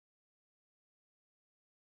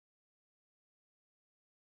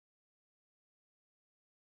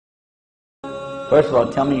First of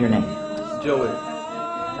all, tell me your name. Joey.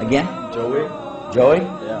 Again? Joey? Joey?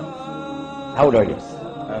 Yeah. How old are you?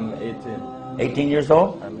 I'm 18. 18 years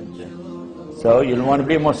old? I'm 18. So you don't want to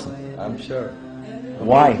be a Muslim? I'm sure.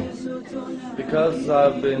 Why? Because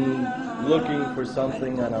I've been looking for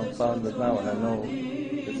something and I've found it now and I know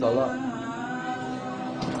it's Allah.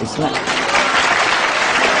 It's not.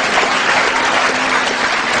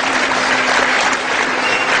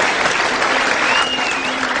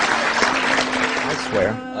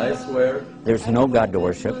 I swear. There's no God to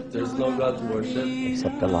worship. There's no God to worship.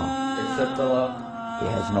 Except Allah. Except Allah. He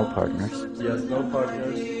has no partners. He has no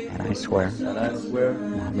partners. And I swear. And I swear.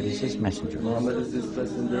 Muhammad is his messenger. Muhammad is his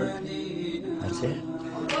messenger. That's it.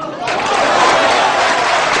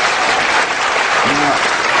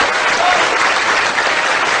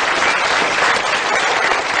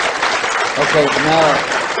 Okay, now.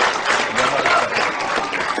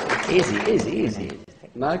 Easy.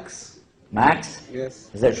 Max? Max? Yes.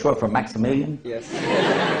 Is that short for Maximilian? Yes.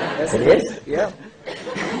 It is? Yeah.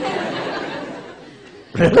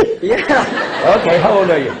 Really? Yeah. Okay, how old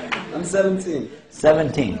are you? I'm 17.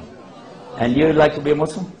 17. And you'd like to be a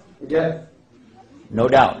Muslim? Yeah. No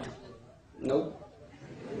doubt. Nope.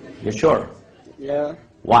 You're sure? Yeah.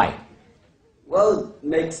 Why? Well, it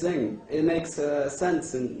makes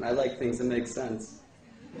sense, and I like things that make sense.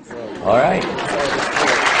 So, All right.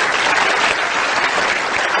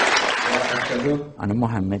 Ana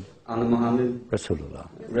Muhammad. Ana Muhammad. Rasulullah.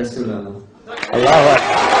 Rasulullah. Allahu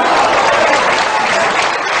Akbar.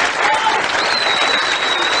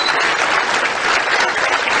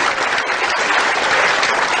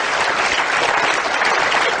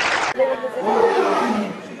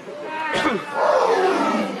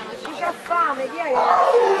 C'ha fame, chi è?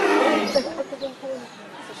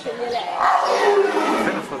 Sceglie lei.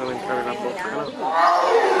 Fai la foto mentre apre la bocca, no?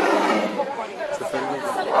 Se fai il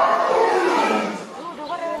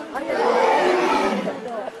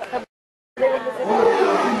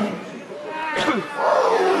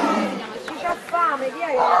C'ha fame, chi è?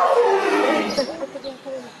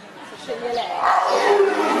 Sceglie lei.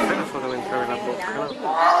 Fai la foto mentre apre la bocca.